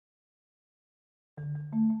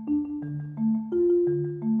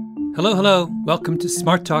Hello, hello. Welcome to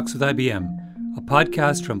Smart Talks with IBM, a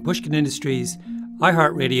podcast from Pushkin Industries,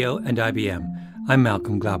 iHeartRadio, and IBM. I'm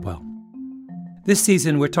Malcolm Gladwell. This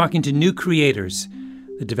season, we're talking to new creators,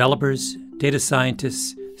 the developers, data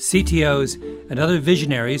scientists, CTOs, and other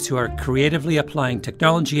visionaries who are creatively applying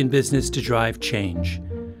technology and business to drive change.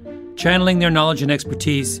 Channeling their knowledge and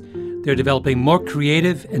expertise, they're developing more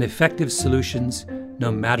creative and effective solutions,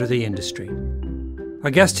 no matter the industry. Our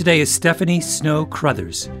guest today is Stephanie Snow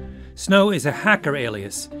Crothers. Snow is a hacker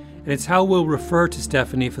alias, and it's how we'll refer to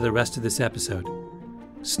Stephanie for the rest of this episode.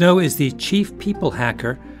 Snow is the chief people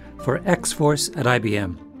hacker for X-Force at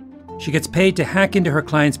IBM. She gets paid to hack into her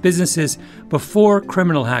clients' businesses before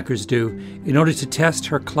criminal hackers do in order to test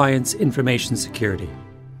her clients' information security.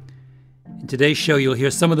 In today's show, you'll hear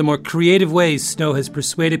some of the more creative ways Snow has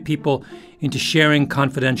persuaded people into sharing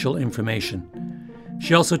confidential information.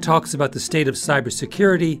 She also talks about the state of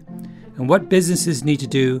cybersecurity and what businesses need to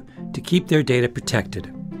do to keep their data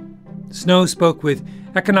protected. Snow spoke with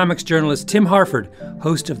economics journalist Tim Harford,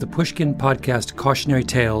 host of the Pushkin podcast Cautionary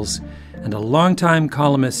Tales, and a longtime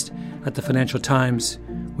columnist at the Financial Times,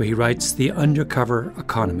 where he writes The Undercover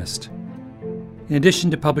Economist. In addition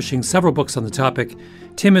to publishing several books on the topic,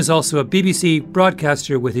 Tim is also a BBC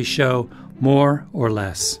broadcaster with his show More or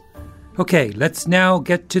Less. Okay, let's now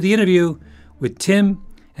get to the interview with Tim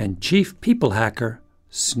and Chief People Hacker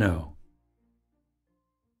Snow.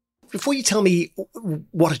 Before you tell me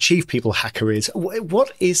what a chief people hacker is,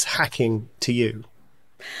 what is hacking to you?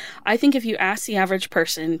 I think if you ask the average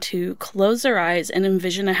person to close their eyes and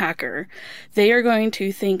envision a hacker, they are going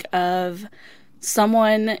to think of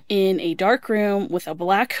someone in a dark room with a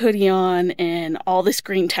black hoodie on and all this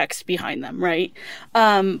green text behind them, right?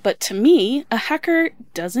 But to me, a hacker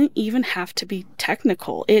doesn't even have to be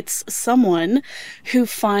technical. It's someone who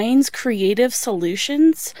finds creative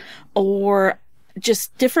solutions or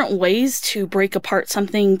just different ways to break apart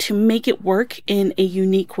something to make it work in a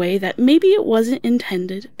unique way that maybe it wasn't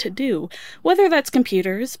intended to do. Whether that's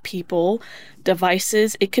computers, people,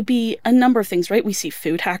 devices, it could be a number of things, right? We see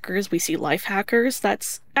food hackers, we see life hackers.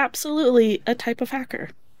 That's absolutely a type of hacker.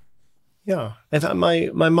 Yeah. In fact, my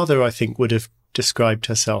mother, I think, would have described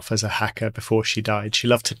herself as a hacker before she died. She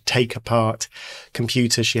loved to take apart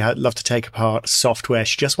computers. She loved to take apart software.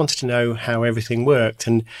 She just wanted to know how everything worked.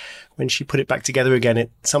 And when she put it back together again, it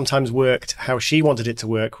sometimes worked how she wanted it to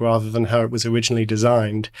work rather than how it was originally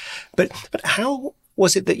designed. But how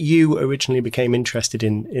was it that you originally became interested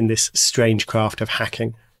in this strange craft of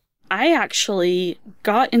hacking? I actually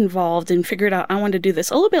got involved and figured out I wanted to do this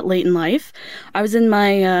a little bit late in life. I was in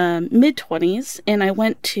my mid-20s, and I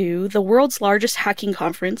went to the world's largest hacking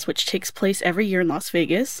conference, which takes place every year in Las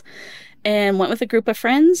Vegas, and went with a group of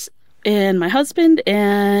friends and my husband,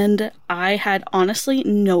 and I had honestly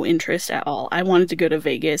no interest at all. I wanted to go to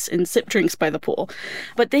Vegas and sip drinks by the pool.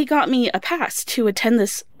 But they got me a pass to attend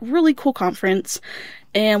this really cool conference.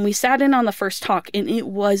 And we sat in on the first talk, and it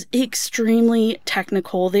was extremely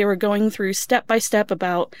technical. They were going through step by step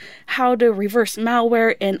about how to reverse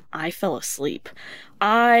malware, and I fell asleep.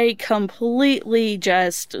 I completely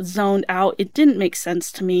just zoned out. It didn't make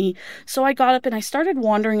sense to me. So I got up and I started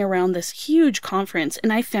wandering around this huge conference,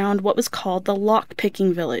 and I found what was called the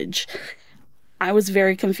Lock-Picking Village. I was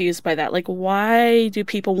very confused by that. Like, why do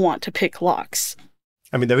people want to pick locks?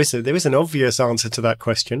 I mean, there is an obvious answer to that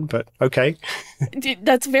question, but okay.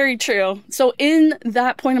 That's very true. So in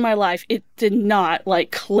that point in my life, it did not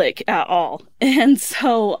click at all. And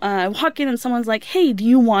so I walk in and someone's like, hey, do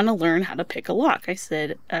you want to learn how to pick a lock? I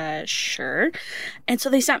said, sure. And so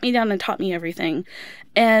they sat me down and taught me everything.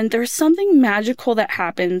 And there's something magical that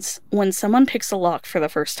happens when someone picks a lock for the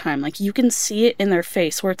first time. Like, you can see it in their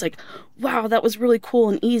face where it's like, wow, that was really cool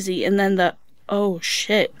and easy. And then oh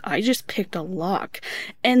shit, I just picked a lock.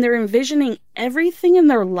 And they're envisioning everything in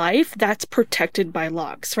their life that's protected by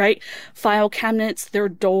locks, right? File cabinets, their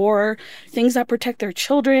door, things that protect their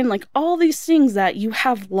children, like all these things that you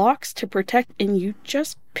have locks to protect, and you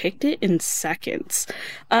just picked it in seconds.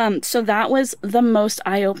 So that was the most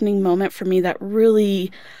eye-opening moment for me that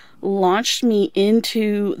really launched me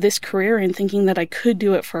into this career and thinking that I could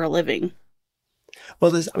do it for a living.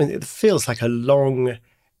 Well, it feels like a long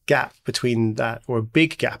gap between that, or a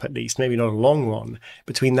big gap at least, maybe not a long one,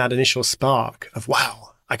 between that initial spark of,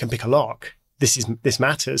 wow, I can pick a lock, this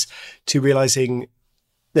matters, to realizing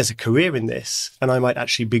there's a career in this and I might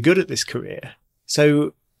actually be good at this career.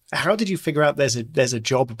 So how did you figure out there's a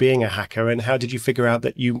job being a hacker, and how did you figure out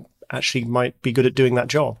that you actually might be good at doing that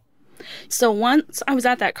job? So once I was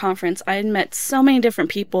at that conference, I had met so many different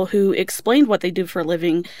people who explained what they do for a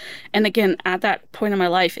living. And again, at that point in my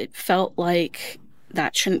life, it felt like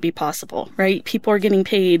that shouldn't be possible, right? People are getting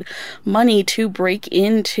paid money to break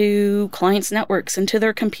into clients' networks, into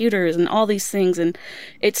their computers and all these things. And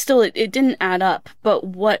it didn't add up. But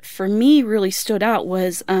what for me really stood out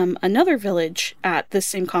was another village at this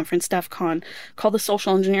same conference, DEF CON, called the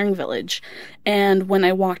Social Engineering Village. And when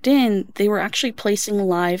I walked in, they were actually placing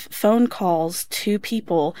live phone calls to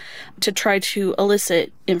people to try to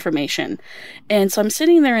elicit information. And so I'm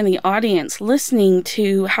sitting there in the audience listening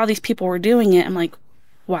to how these people were doing it. I'm like,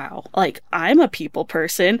 wow, like I'm a people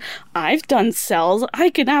person. I've done sales.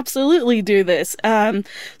 I can absolutely do this.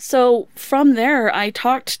 So from there, I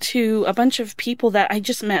talked to a bunch of people that I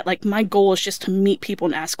just met. Like my goal is just to meet people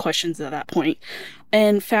and ask questions at that point.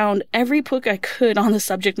 And found every book I could on the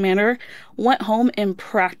subject matter, went home and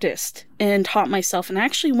practiced and taught myself. And I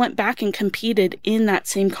actually went back and competed in that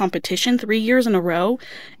same competition 3 years in a row.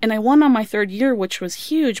 And I won on my third year, which was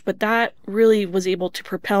huge, but that really was able to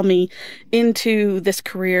propel me into this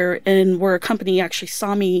career, and where a company actually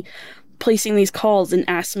saw me placing these calls and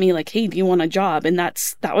asked me like, hey, do you want a job? And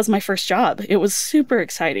that was my first job. It was super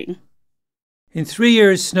exciting. In 3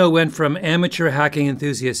 years, Snow went from amateur hacking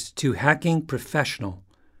enthusiast to hacking professional.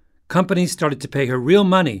 Companies started to pay her real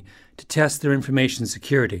money to test their information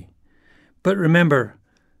security. But remember,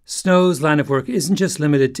 Snow's line of work isn't just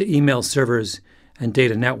limited to email servers and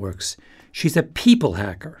data networks. She's a people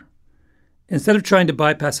hacker. Instead of trying to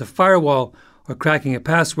bypass a firewall or cracking a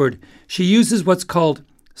password, she uses what's called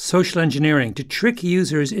social engineering to trick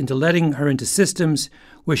users into letting her into systems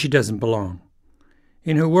where she doesn't belong.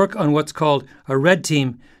 In her work on what's called a red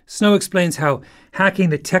team, Snow explains how hacking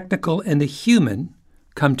the technical and the human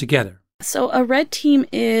come together. So a red team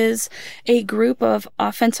is a group of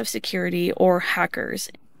offensive security or hackers.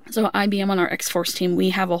 So IBM on our X-Force team, we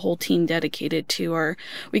have a whole team dedicated to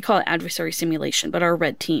we call it adversary simulation, but our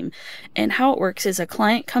red team. And how it works is a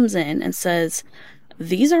client comes in and says,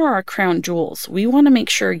 these are our crown jewels. We want to make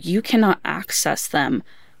sure you cannot access them.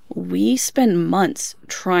 We spend months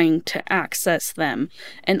trying to access them.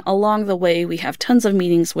 And along the way, we have tons of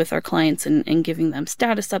meetings with our clients and giving them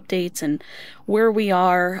status updates and where we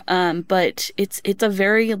are. But it's a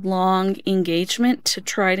very long engagement to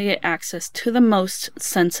try to get access to the most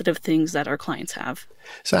sensitive things that our clients have.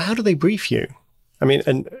 So how do they brief you? I mean,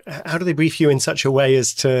 and how do they brief you in such a way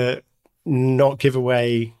as to not give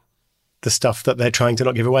away the stuff that they're trying to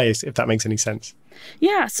not give away, if that makes any sense?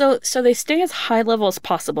 Yeah, so they stay as high level as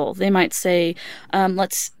possible. They might say,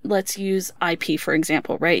 let's use IP, for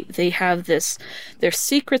example, right? They have their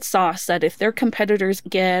secret sauce that if their competitors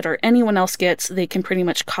get or anyone else gets, they can pretty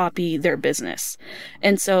much copy their business.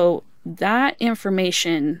 And so that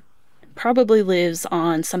information probably lives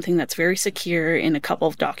on something that's very secure in a couple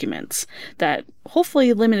of documents that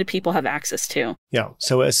hopefully limited people have access to. Yeah.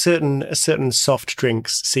 So a certain soft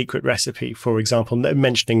drinks secret recipe, for example,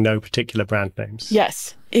 mentioning no particular brand names.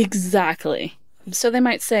 Yes, exactly. So they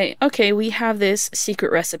might say, okay, we have this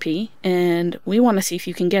secret recipe and we want to see if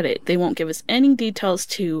you can get it. They won't give us any details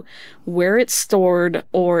to where it's stored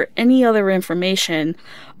or any other information,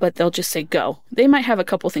 but they'll just say go. They might have a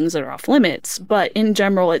couple things that are off limits, but in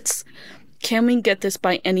general, it's, can we get this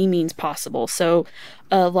by any means possible? So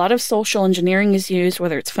a lot of social engineering is used,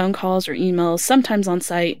 whether it's phone calls or emails, sometimes on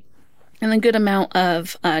site, and a good amount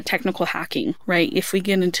of technical hacking, right? If we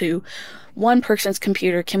get into one person's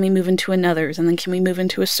computer, can we move into another's? And then can we move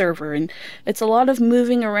into a server? And it's a lot of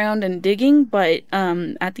moving around and digging, but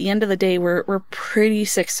at the end of the day, we're pretty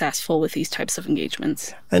successful with these types of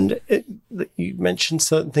engagements. And you mentioned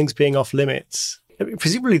certain things being off limits.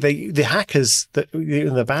 Presumably the hackers,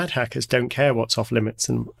 the bad hackers don't care what's off limits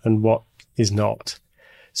and what is not.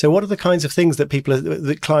 So what are the kinds of things that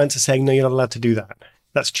the clients are saying, no, you're not allowed to do that?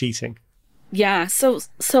 That's cheating. Yeah, so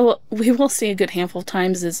we will see a good handful of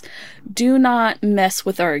times is do not mess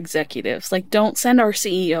with our executives. Like, don't send our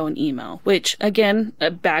CEO an email, which, again,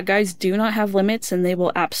 bad guys do not have limits, and they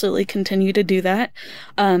will absolutely continue to do that.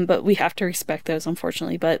 But we have to respect those,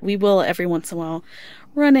 unfortunately. But we will, every once in a while,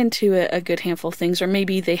 run into a good handful of things. Or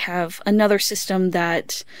maybe they have another system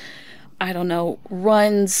that, I don't know,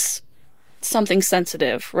 runs something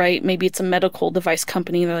sensitive, right? Maybe it's a medical device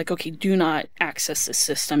company. They're like, okay, do not access this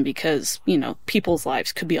system because, people's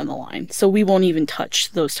lives could be on the line. So we won't even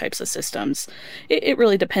touch those types of systems. It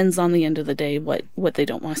really depends on the end of the day what they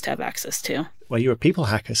don't want us to have access to. Well, you're a people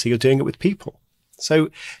hacker, so you're doing it with people. So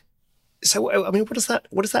I mean, what does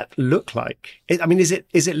that look like? Is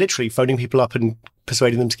it literally phoning people up and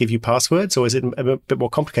persuading them to give you passwords, or is it a bit more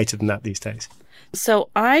complicated than that these days? So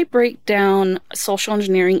I break down social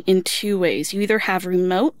engineering in two ways. You either have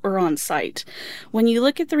remote or on-site. When you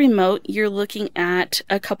look at the remote, you're looking at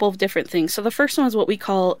a couple of different things. So the first one is what we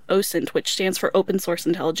call OSINT, which stands for Open Source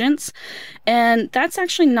Intelligence. And that's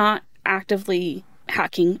actually not actively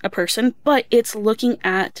hacking a person, but it's looking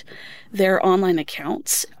at their online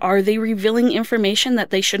accounts. Are they revealing information that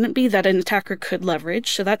they shouldn't be, that an attacker could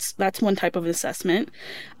leverage? So that's one type of assessment.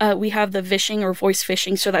 We have the vishing or voice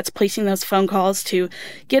phishing. So that's placing those phone calls to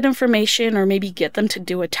get information or maybe get them to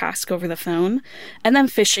do a task over the phone. And then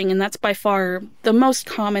phishing, and that's by far the most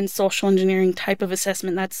common social engineering type of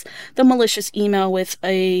assessment. That's the malicious email with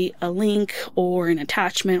a link or an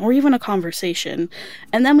attachment or even a conversation.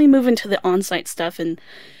 And then we move into the on-site stuff, and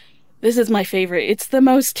this is my favorite. It's the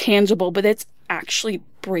most tangible, but it's actually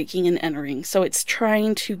breaking and entering. So it's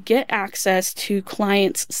trying to get access to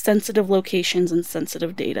clients' sensitive locations and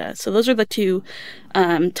sensitive data. So those are the two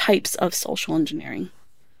types of social engineering.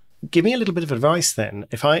 Give me a little bit of advice then.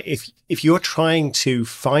 If you're trying to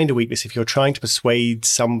find a weakness, if you're trying to persuade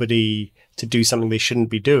somebody to do something they shouldn't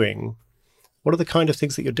be doing, what are the kind of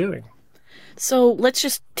things that you're doing? So let's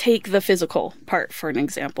just take the physical part for an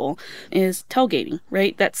example, is tailgating,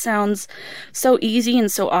 right? That sounds so easy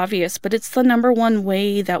and so obvious, but it's the number one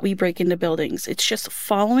way that we break into buildings. It's just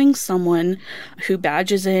following someone who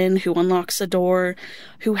badges in, who unlocks the door,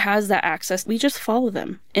 who has that access. We just follow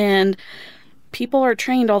them. And people are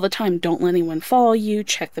trained all the time. Don't let anyone follow you.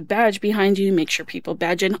 Check the badge behind you. Make sure people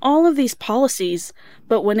badge in. All of these policies.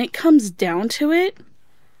 But when it comes down to it,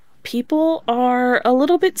 people are a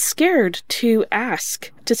little bit scared to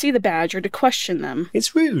ask to see the badge or to question them.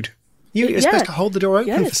 It's rude. You're supposed to hold the door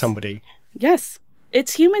open for somebody. Yes.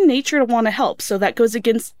 It's human nature to want to help. So that goes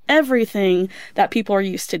against everything that people are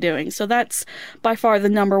used to doing. So that's by far the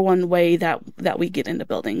number one way that we get into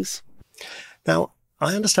buildings. Now,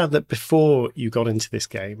 I understand that before you got into this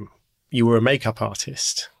game, you were a makeup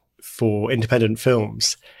artist for independent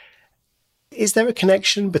films. Is there a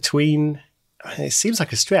connection between, it seems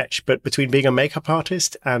like a stretch, but between being a makeup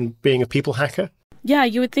artist and being a people hacker? Yeah,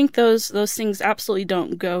 you would think those things absolutely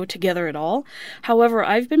don't go together at all. However,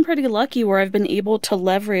 I've been pretty lucky where I've been able to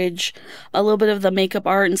leverage a little bit of the makeup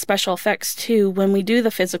art and special effects too when we do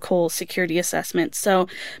the physical security assessment. So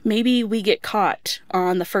maybe we get caught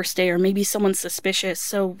on the first day, or maybe someone's suspicious,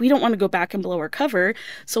 so we don't want to go back and blow our cover.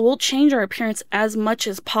 So we'll change our appearance as much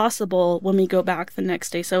as possible when we go back the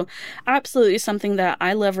next day. So absolutely something that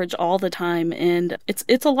I leverage all the time, and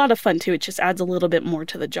it's a lot of fun too. It just adds a little bit more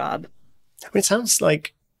to the job. I mean, it sounds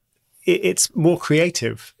like it's more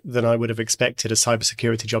creative than I would have expected a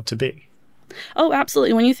cybersecurity job to be. Oh,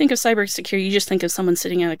 absolutely. When you think of cybersecurity, you just think of someone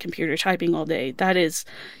sitting at a computer typing all day. That is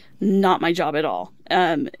not my job at all.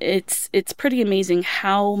 It's pretty amazing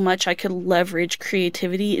how much I could leverage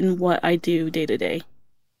creativity in what I do day to day.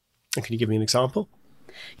 And can you give me an example?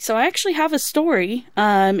 So I actually have a story,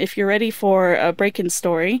 if you're ready for a break-in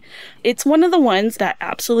story. It's one of the ones that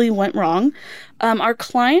absolutely went wrong. Our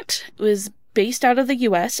client was based out of the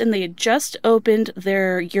US, and they had just opened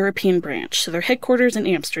their European branch, so their headquarters in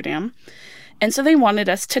Amsterdam. And so they wanted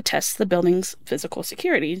us to test the building's physical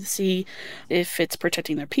security to see if it's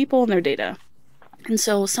protecting their people and their data. And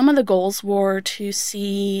so some of the goals were to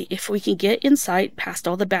see if we can get inside past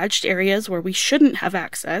all the badged areas where we shouldn't have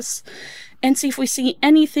access, and see if we see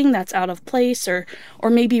anything that's out of place or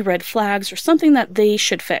maybe red flags or something that they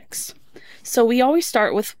should fix. So we always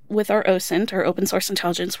start with our OSINT, our open source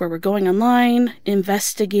intelligence, where we're going online,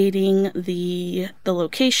 investigating the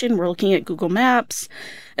location. We're looking at Google Maps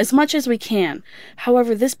as much as we can.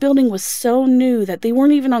 However, this building was so new that they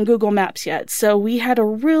weren't even on Google Maps yet. So we had a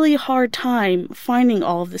really hard time finding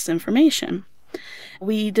all of this information.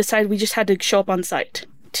 We decided we just had to show up on site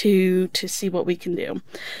to see what we can do.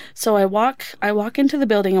 So I walk into the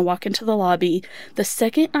building, I walk into the lobby. The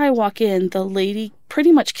second I walk in, the lady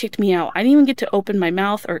pretty much kicked me out. I didn't even get to open my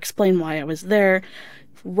mouth or explain why I was there.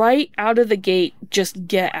 Right out of the gate, just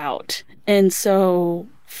get out. And so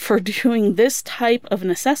for doing this type of an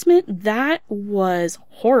assessment, that was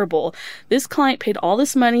horrible. This client paid all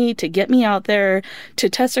this money to get me out there to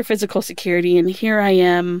test their physical security, and here I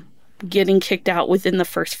am getting kicked out within the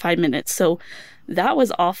first 5 minutes. So that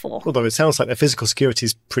was awful. Although it sounds like their physical security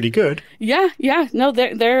is pretty good. Yeah. No,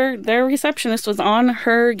 their receptionist was on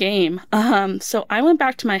her game. So I went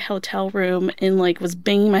back to my hotel room and was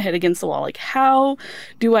banging my head against the wall. How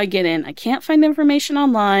do I get in? I can't find information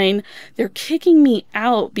online. They're kicking me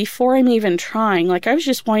out before I'm even trying. I was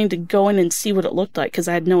just wanting to go in and see what it looked like because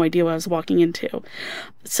I had no idea what I was walking into.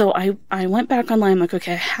 So I went back online. I'm like,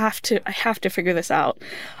 okay, I have to figure this out.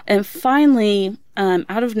 And finally,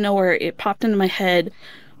 out of nowhere, it popped into my head,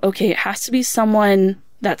 okay, it has to be someone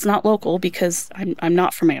that's not local because I'm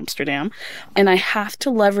not from Amsterdam, and I have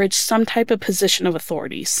to leverage some type of position of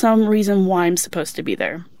authority, some reason why I'm supposed to be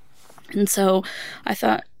there. And so I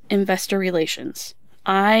thought investor relations.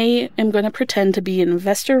 I am going to pretend to be an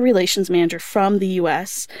investor relations manager from the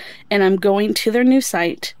US, and I'm going to their new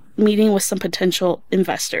site, meeting with some potential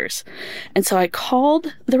investors. And so I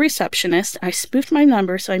called the receptionist. I spoofed my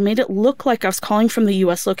number, so I made it look like I was calling from the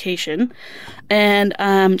US location, and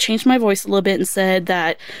changed my voice a little bit and said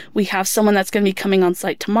that we have someone that's going to be coming on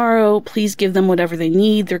site tomorrow. Please give them whatever they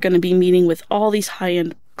need. They're going to be meeting with all these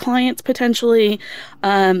high-end clients potentially,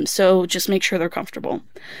 so just make sure they're comfortable.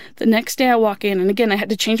 The next day I walk in, and again, I had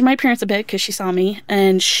to change my appearance a bit because she saw me,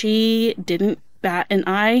 and she didn't bat an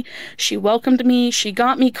eye. She welcomed me. She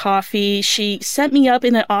got me coffee. She set me up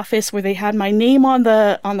in an office where they had my name on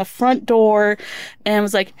the front door, and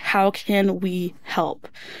was like, "How can we help?"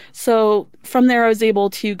 So from there, I was able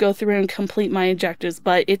to go through and complete my objectives.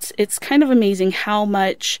 But it's kind of amazing how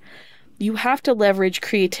much you have to leverage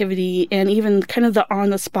creativity and even kind of the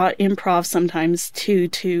on-the-spot improv sometimes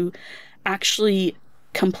to actually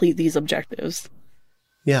complete these objectives.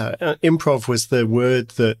 Yeah, improv was the word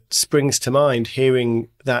that springs to mind hearing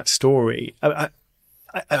that story. I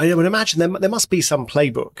would imagine there must be some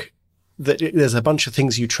playbook that there's a bunch of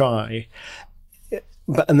things you try,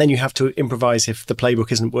 and then you have to improvise if the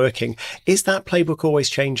playbook isn't working. Is that playbook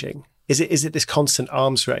always changing? Is it this constant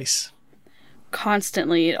arms race?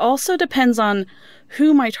 Constantly. It also depends on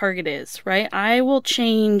who my target is, right? I will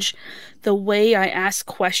change the way I ask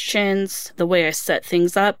questions, the way I set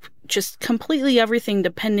things up, just completely everything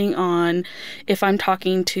depending on if I'm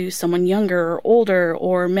talking to someone younger or older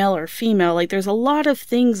or male or female. Like there's a lot of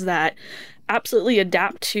things that absolutely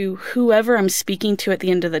adapt to whoever I'm speaking to at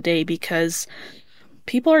the end of the day, because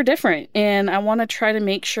people are different, and I want to try to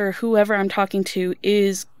make sure whoever I'm talking to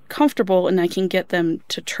is comfortable and I can get them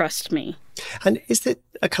to trust me. And is it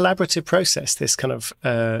a collaborative process, this kind of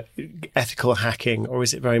ethical hacking, or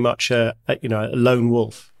is it very much a lone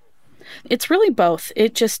wolf? It's really both.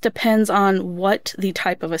 It just depends on what the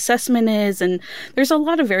type of assessment is, and there's a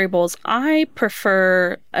lot of variables. I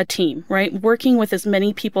prefer a team, right? Working with as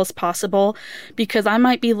many people as possible, because I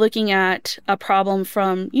might be looking at a problem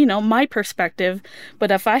from, my perspective,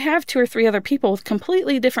 but if I have 2 or 3 other people with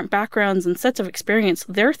completely different backgrounds and sets of experience,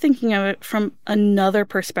 they're thinking of it from another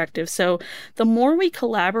perspective. So the more we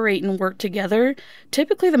collaborate and work together,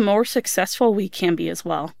 typically the more successful we can be as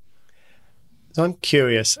well. So I'm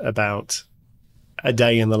curious about a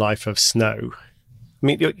day in the life of Snow. I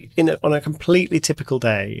mean, on a completely typical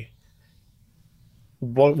day,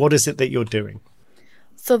 what is it that you're doing?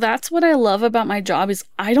 So that's what I love about my job is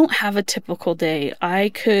I don't have a typical day. I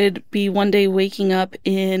could be one day waking up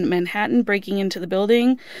in Manhattan, breaking into the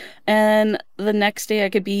building, and the next day I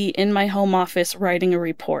could be in my home office writing a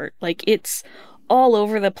report. Like, it's all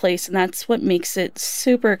over the place, and that's what makes it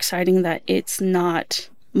super exciting, that it's not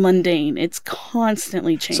mundane. It's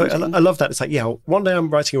constantly changing. So I love that. It's like, one day I'm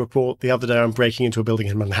writing a report, the other day I'm breaking into a building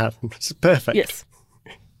in Manhattan. It's perfect. Yes.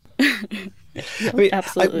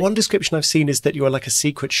 Absolutely. One description I've seen is that you're like a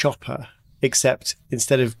secret shopper, except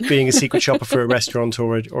instead of being a secret shopper for a restaurant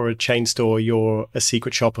or a chain store, you're a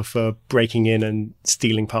secret shopper for breaking in and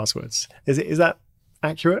stealing passwords. Is that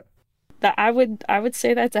accurate? That I would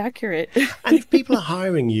say that's accurate. And if people are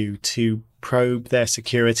hiring you to probe their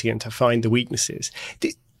security and to find the weaknesses,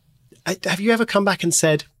 have you ever come back and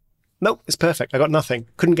said, "Nope, it's perfect. I got nothing.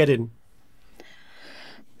 Couldn't get in"?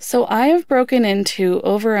 So I have broken into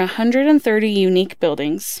over 130 unique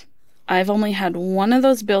buildings. I've only had one of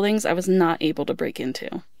those buildings I was not able to break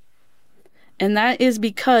into. And that is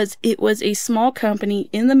because it was a small company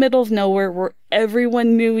in the middle of nowhere where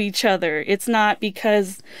everyone knew each other. It's not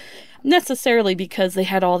necessarily because they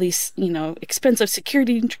had all these, expensive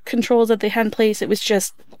security controls that they had in place. It was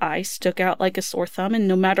just I stuck out like a sore thumb, and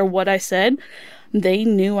no matter what I said, they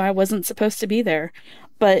knew I wasn't supposed to be there.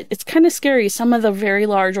 But it's kind of scary. Some of the very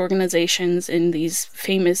large organizations in these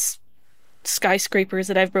famous skyscrapers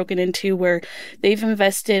that I've broken into, where they've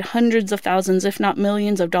invested hundreds of thousands, if not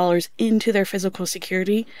millions of dollars into their physical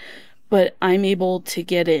security, but I'm able to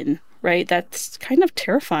get in, right? That's kind of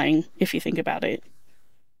terrifying if you think about it.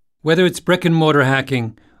 Whether it's brick and mortar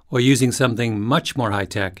hacking or using something much more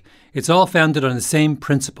high-tech, it's all founded on the same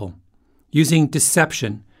principle: using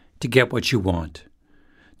deception to get what you want.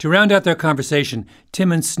 To round out their conversation,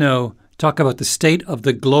 Tim and Snow talk about the state of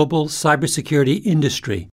the global cybersecurity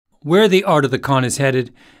industry, where the art of the con is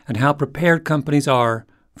headed, and how prepared companies are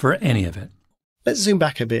for any of it. Let's zoom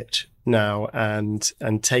back a bit now and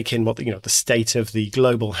take in what the state of the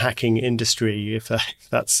global hacking industry, if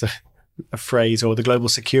that's a phrase, or the global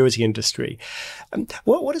security industry.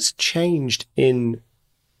 What has changed in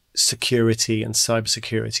security and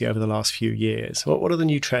cybersecurity over the last few years? What are the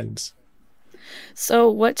new trends? So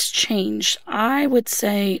what's changed? I would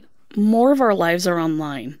say more of our lives are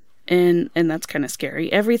online. And that's kind of scary.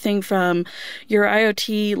 Everything from your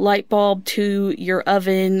IoT light bulb to your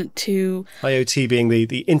oven to... IoT being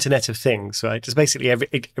the Internet of Things, right? It's basically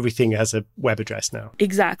everything has a web address now.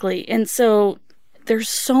 Exactly. And so there's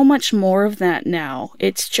so much more of that now.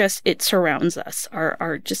 It's just, it surrounds us.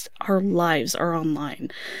 Our lives are online.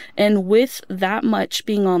 And with that much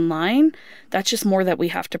being online, that's just more that we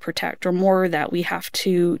have to protect, or more that we have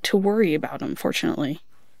to worry about, unfortunately.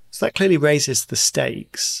 So that clearly raises the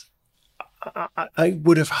stakes. I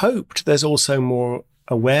would have hoped there's also more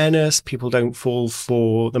awareness. People don't fall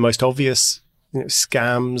for the most obvious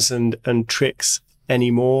scams and tricks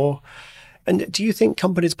anymore. And do you think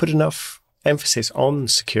companies put enough emphasis on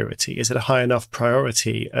security? Is it a high enough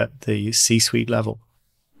priority at the C-suite level?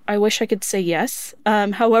 I wish I could say yes.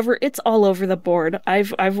 However, it's all over the board.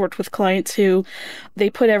 I've worked with clients who they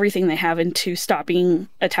put everything they have into stopping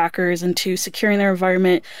attackers, into securing their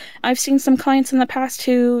environment. I've seen some clients in the past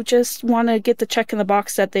who just want to get the check in the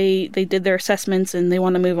box that they did their assessments and they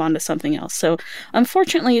want to move on to something else. So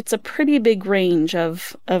unfortunately, it's a pretty big range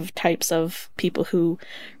of types of people who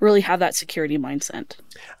really have that security mindset.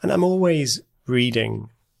 And I'm always reading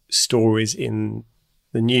stories in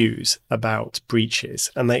the news about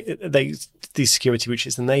breaches, and these security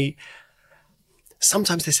breaches, and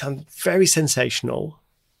sometimes they sound very sensational.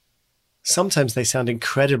 Sometimes they sound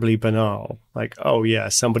incredibly banal, like, oh yeah,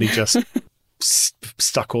 somebody just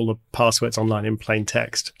stuck all the passwords online in plain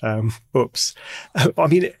text. Oops. I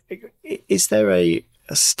mean, is there a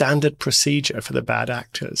standard procedure for the bad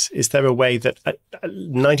actors? Is there a way that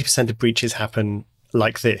 90% of breaches happen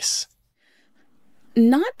like this?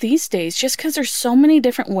 Not these days, just because there's so many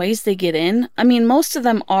different ways they get in. I mean, most of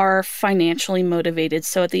them are financially motivated.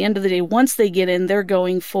 So at the end of the day, once they get in, they're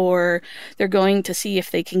going to see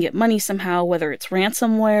if they can get money somehow, whether it's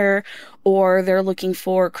ransomware or they're looking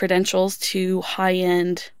for credentials to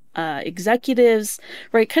high-end executives,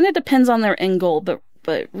 right? Kind of depends on their end goal, but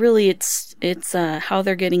really it's how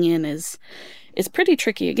they're getting in is pretty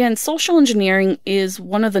tricky. Again, social engineering is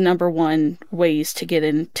one of the number one ways to get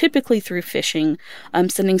in, typically through phishing,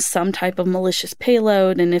 sending some type of malicious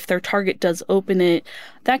payload. And if their target does open it,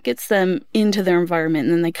 that gets them into their environment.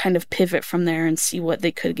 And then they kind of pivot from there and see what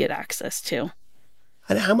they could get access to.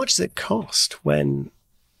 And how much does it cost when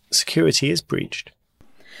security is breached?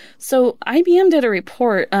 So IBM did a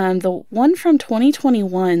report, the one from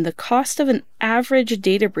 2021, the cost of an average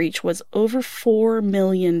data breach was over $4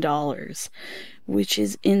 million, which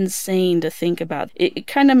is insane to think about. It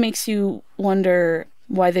kind of makes you wonder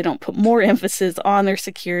why they don't put more emphasis on their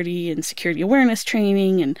security and security awareness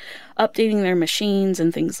training and updating their machines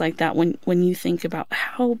and things like that when you think about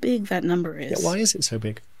how big that number is. Yeah, why is it so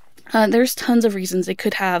big? There's tons of reasons. They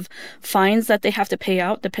could have fines that they have to pay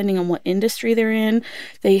out depending on what industry they're in.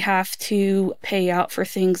 They have to pay out for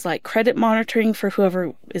things like credit monitoring for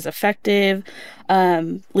whoever is affected,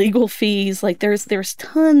 legal fees. Like there's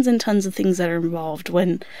tons and tons of things that are involved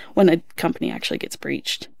when a company actually gets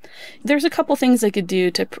breached. There's a couple things they could do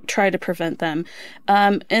to try to prevent them.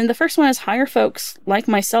 And the first one is hire folks like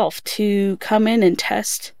myself to come in and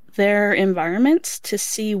test their environments to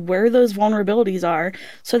see where those vulnerabilities are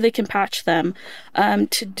so they can patch them,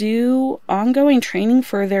 to do ongoing training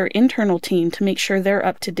for their internal team to make sure they're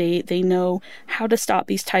up to date, they know how to stop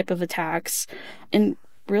these type of attacks, and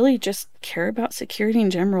really just care about security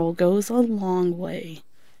in general goes a long way.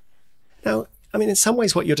 Now, I mean, in some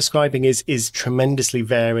ways what you're describing is tremendously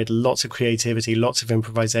varied, lots of creativity, lots of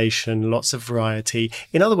improvisation, lots of variety.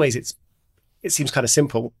 In other ways, it seems kind of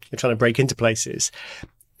simple. You're trying to break into places.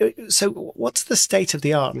 So what's the state of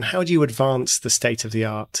the art, and how do you advance the state of the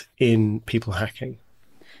art in people hacking?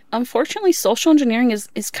 Unfortunately, social engineering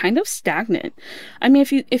is kind of stagnant. I mean,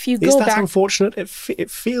 if you go back... Is that unfortunate? It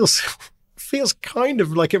feels kind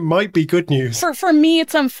of like it might be good news. For me,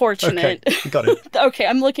 it's unfortunate. Okay, got it. Okay,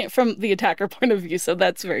 I'm looking at it from the attacker point of view, so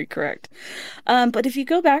that's very correct. But if you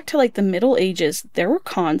go back to like the Middle Ages, there were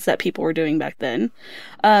cons that people were doing back then.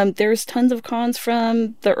 There's tons of cons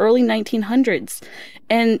from the early 1900s.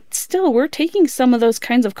 And still, we're taking some of those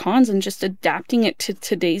kinds of cons and just adapting it to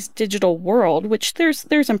today's digital world, which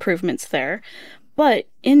there's improvements there. But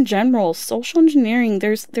in general, social engineering,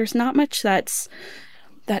 there's not much that's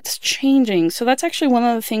changing. So that's actually one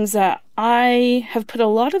of the things that I have put a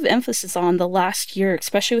lot of emphasis on the last year,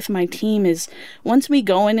 especially with my team, is once we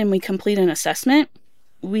go in and we complete an assessment,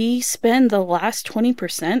 we spend the last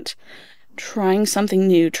 20% trying something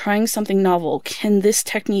new, trying something novel. Can this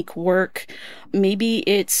technique work? Maybe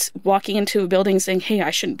it's walking into a building saying, hey,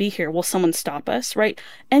 I shouldn't be here. Will someone stop us, right?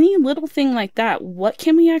 Any little thing like that, what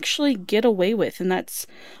can we actually get away with? And that's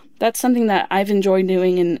something that I've enjoyed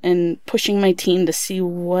doing and pushing my team to see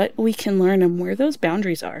what we can learn and where those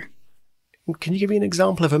boundaries are. Can you give me an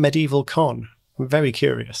example of a medieval con? I'm very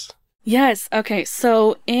curious. Yes. Okay.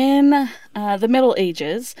 So in the Middle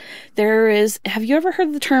Ages, have you ever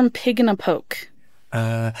heard the term pig in a poke?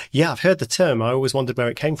 Yeah, I've heard the term. I always wondered where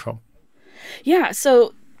it came from. Yeah.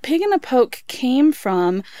 So pig in a poke came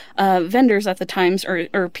from vendors at the times,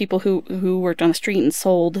 or people who worked on the street and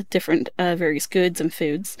sold different various goods and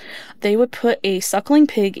foods. They would put a suckling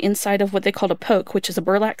pig inside of what they called a poke, which is a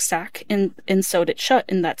burlap sack, and sewed it shut,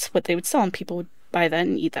 and that's what they would sell, and people would buy that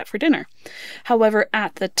and eat that for dinner. However,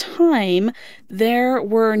 at the time, there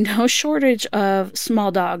were no shortage of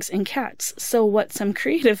small dogs and cats. So what some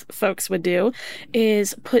creative folks would do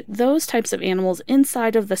is put those types of animals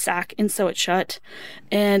inside of the sack and sew it shut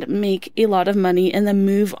and make a lot of money and then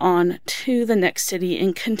move on to the next city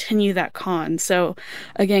and continue that con. So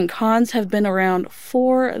again, cons have been around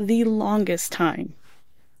for the longest time.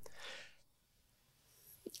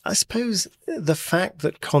 I suppose the fact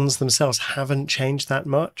that cons themselves haven't changed that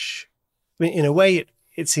much, I mean, in a way,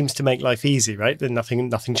 it seems to make life easy, right? That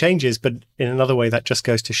nothing changes. But in another way, that just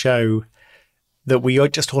goes to show that we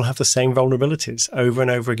just all have the same vulnerabilities over and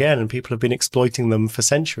over again, and people have been exploiting them for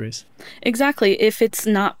centuries. Exactly. If it's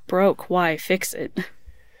not broke, why fix it?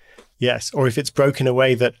 Yes, or if it's broke in a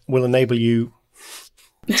way that will enable you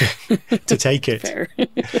to take it. Fair.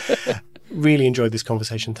 Really enjoyed this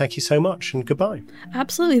conversation. Thank you so much, and goodbye.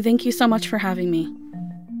 Absolutely. Thank you so much for having me.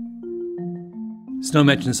 Snow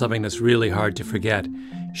mentioned something that's really hard to forget.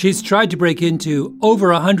 She's tried to break into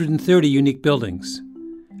over 130 unique buildings.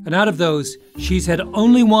 And out of those, she's had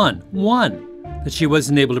only one that she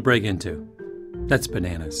wasn't able to break into. That's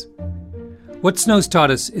bananas. What Snow's taught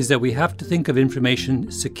us is that we have to think of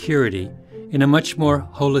information security in a much more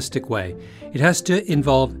holistic way. It has to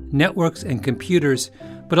involve networks and computers,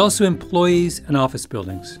 but also employees and office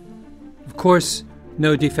buildings. Of course,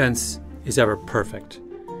 no defense is ever perfect.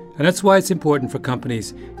 And that's why it's important for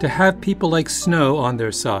companies to have people like Snow on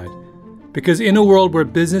their side. Because in a world where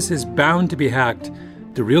business is bound to be hacked,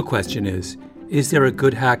 the real question is there a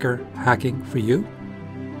good hacker hacking for you?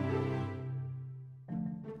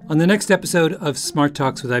 On the next episode of Smart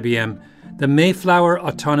Talks with IBM, the Mayflower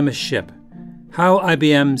autonomous ship, how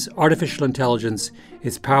IBM's artificial intelligence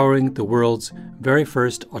is powering the world's very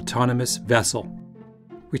first autonomous vessel.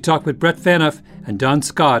 We talk with Brett Phaneuf and Don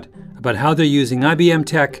Scott about how they're using IBM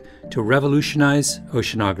tech to revolutionize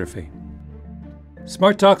oceanography.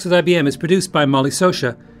 Smart Talks with IBM is produced by Molly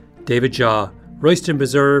Sosha, David Jaw, Royston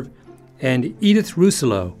Preserve, and Edith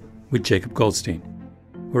Russello with Jacob Goldstein.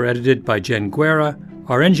 We're edited by Jen Guerra.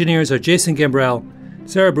 Our engineers are Jason Gambrell,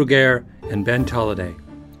 Sarah Bruguer, and Ben Tolliday.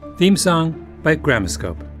 Theme song by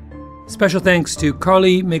Gramoscope. Special thanks to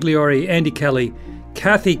Carly Migliori, Andy Kelly,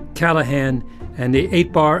 Kathy Callahan, and the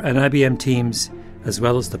 8-Bar and IBM teams, as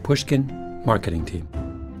well as the Pushkin marketing team.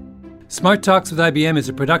 Smart Talks with IBM is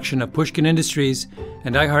a production of Pushkin Industries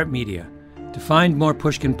and iHeartMedia. To find more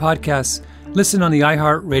Pushkin podcasts, listen on the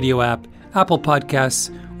iHeartRadio app, Apple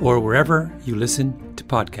Podcasts, or wherever you listen to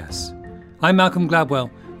podcasts. I'm Malcolm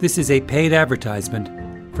Gladwell. This is a paid advertisement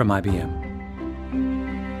from IBM.